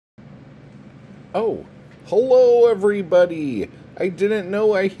Oh, hello everybody. I didn't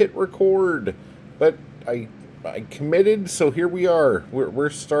know I hit record, but I committed, so here we are. We're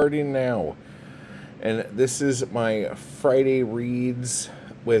starting now. And this is my Friday reads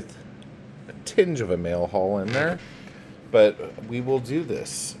with a tinge of a mail haul in there, but we will do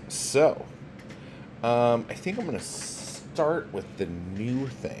this. So, I think I'm going to start with the new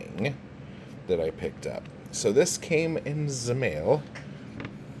thing that I picked up. So this came in the mail.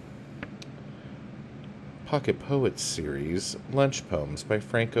 Pocket Poets series, Lunch Poems by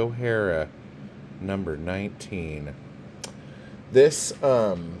Frank O'Hara, number 19. This,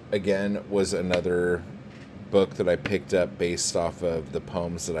 again, was another book that I picked up based off of the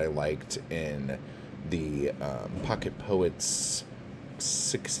poems that I liked in the Pocket Poets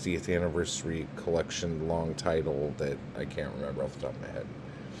 60th anniversary collection, long title that I can't remember off the top of my head.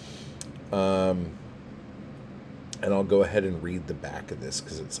 And I'll go ahead and read the back of this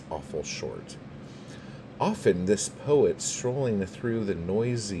because it's awful short. Often this poet, strolling through the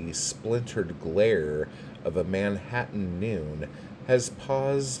noisy, splintered glare of a Manhattan noon, has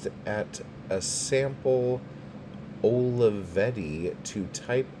paused at a sample Olivetti to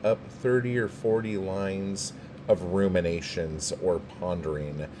type up 30 or 40 lines of ruminations or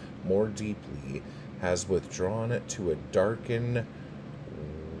pondering more deeply, has withdrawn to a darkened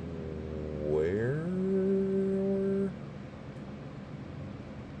where?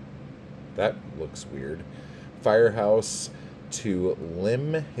 That looks weird. Firehouse to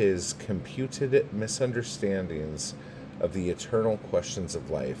limn his computed misunderstandings of the eternal questions of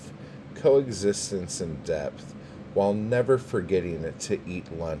life, coexistence and depth, while never forgetting to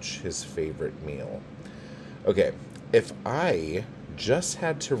eat lunch, his favorite meal. Okay, if I just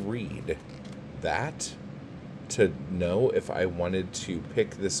had to read that to know if I wanted to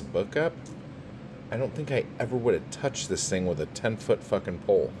pick this book up, I don't think I ever would have touched this thing with a 10-foot fucking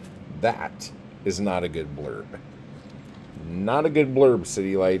pole. That is not a good blurb. Not a good blurb,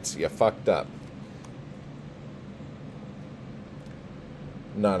 City Lights. You fucked up.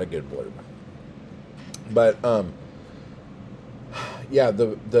 Not a good blurb. But, yeah,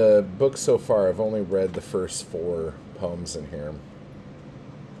 the book so far, I've only read the first 4 poems in here.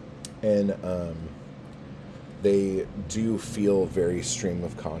 And, they do feel very stream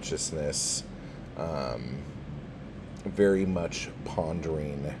of consciousness, very much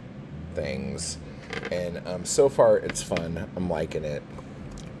pondering things, and so far it's fun. I'm liking it.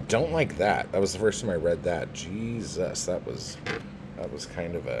 Don't like that. That was the first time I read that. Jesus, that was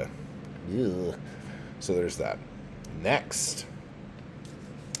kind of a ugh. So there's that. Next,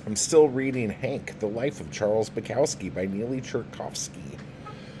 I'm still reading Hank, The Life of Charles Bukowski by Neely Cherkovsky.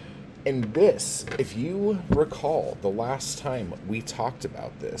 And this, if you recall, the last time we talked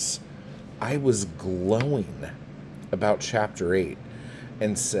about this, I was glowing about chapter 8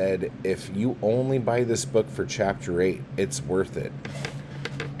 and said, if you only buy this book for chapter 8, it's worth it.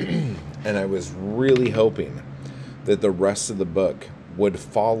 And I was really hoping that the rest of the book would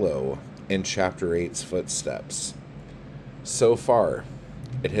follow in chapter 8's footsteps. So far,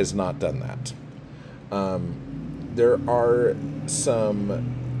 it has not done that. There are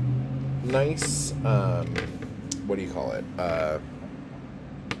some nice, what do you call it?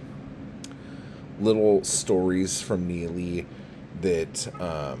 Little stories from Neely that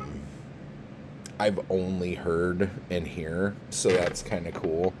I've only heard and hear, so that's kind of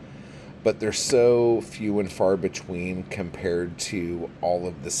cool. But they're so few and far between compared to all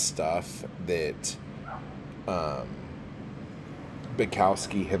of the stuff that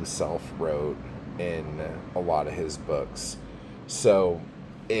Bukowski himself wrote in a lot of his books. So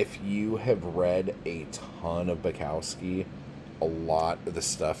if you have read a ton of Bukowski, a lot of the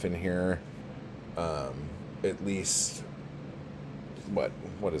stuff in here, at least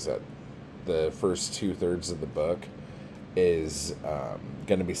what is that? The first 2/3 of the book is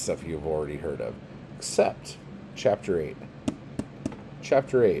going to be stuff you've already heard of, except chapter 8.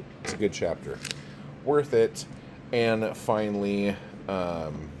 Chapter 8, it's a good chapter, worth it. And finally,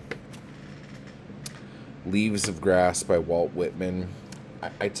 Leaves of Grass by Walt Whitman.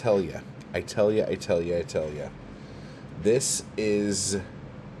 I tell you, this is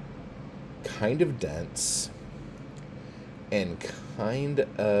kind of dense and kind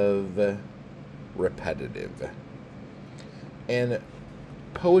of repetitive. And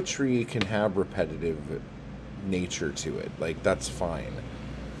poetry can have repetitive nature to it. Like, that's fine.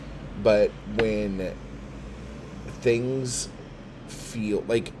 But when things feel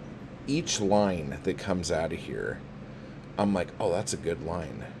like each line that comes out of here, I'm like, oh, that's a good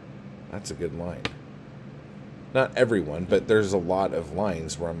line. That's a good line. Not everyone, but there's a lot of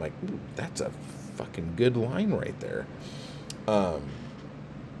lines where I'm like, ooh, that's a fucking good line right there.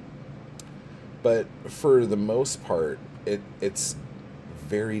 But for the most part, it's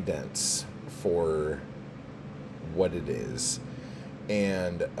very dense for what it is.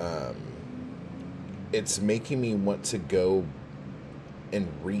 And it's making me want to go and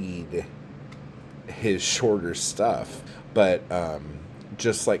read his shorter stuff, but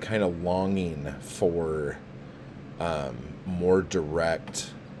just like kind of longing for more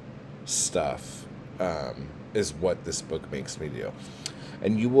direct stuff is what this book makes me do.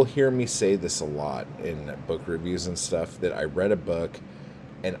 And you will hear me say this a lot in book reviews and stuff, that I read a book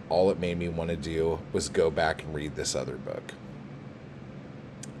and all it made me want to do was go back and read this other book.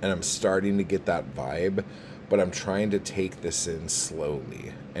 And I'm starting to get that vibe, but I'm trying to take this in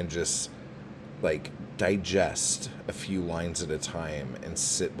slowly and just like digest a few lines at a time and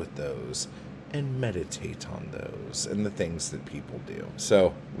sit with those and meditate on those and the things that people do.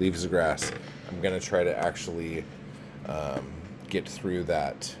 So, Leaves of Grass, I'm going to try to actually get through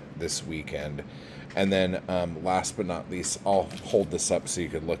that this weekend. And then last but not least, I'll hold this up so you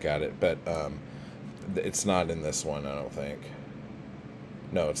could look at it, but it's not in this one, I don't think.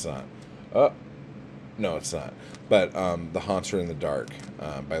 No, it's not. No, it's not. But The Haunter in the Dark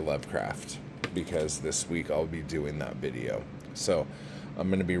by Lovecraft, because this week I'll be doing that video. So I'm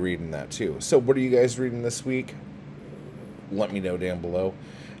going to be reading that too. So what are you guys reading this week? Let me know down below.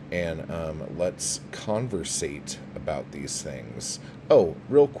 And let's conversate about these things. Oh,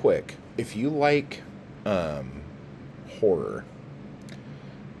 real quick. If you like horror,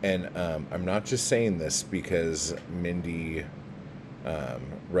 and I'm not just saying this because Mindy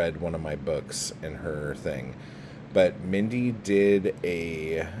read one of my books in her thing, but Mindy did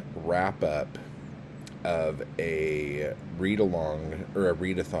a wrap-up of a read-along or a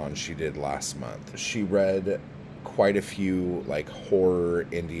readathon she did last month. She read quite a few like horror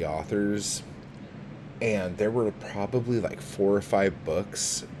indie authors, and there were probably like 4 or 5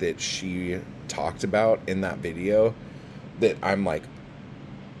 books that she talked about in that video that I'm like,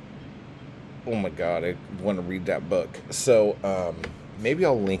 oh my god, I want to read that book. So maybe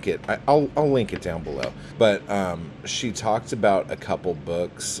I'll link it. I'll link it down below. But she talked about a couple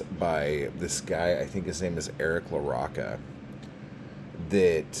books by this guy, I think his name is Eric LaRocca,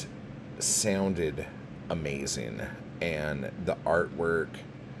 that sounded amazing, and the artwork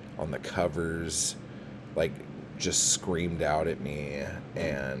on the covers like just screamed out at me,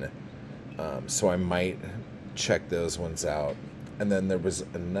 and so I might check those ones out. And then there was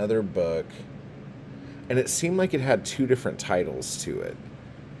another book, and it seemed like it had 2 different titles to it,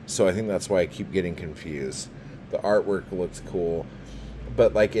 so I think that's why I keep getting confused. The artwork looked cool,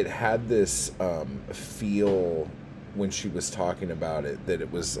 but like it had this feel when she was talking about it, that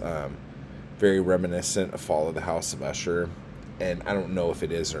it was very reminiscent of Fall of the House of Usher. And I don't know if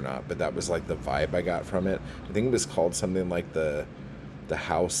it is or not, but that was like the vibe I got from it. I think it was called something like the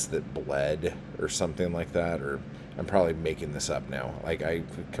House That Bled or something like that, or I'm probably making this up now. Like I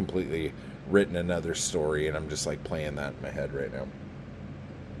completely written another story and I'm just like playing that in my head right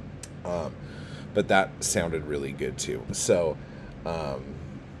now. But that sounded really good too. So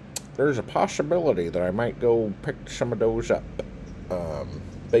there's a possibility that I might go pick some of those up.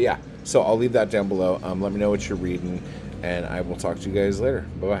 But yeah, so I'll leave that down below. Let me know what you're reading, and I will talk to you guys later.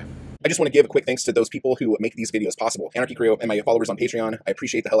 Bye-bye. I just want to give a quick thanks to those people who make these videos possible. Anarchy Crew and my followers on Patreon. I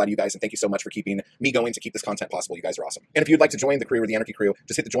appreciate the hell out of you guys, and thank you so much for keeping me going to keep this content possible. You guys are awesome. And if you'd like to join the crew or the Anarchy Crew,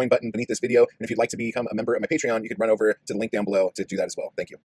 just hit the join button beneath this video. And if you'd like to become a member of my Patreon, you could run over to the link down below to do that as well. Thank you.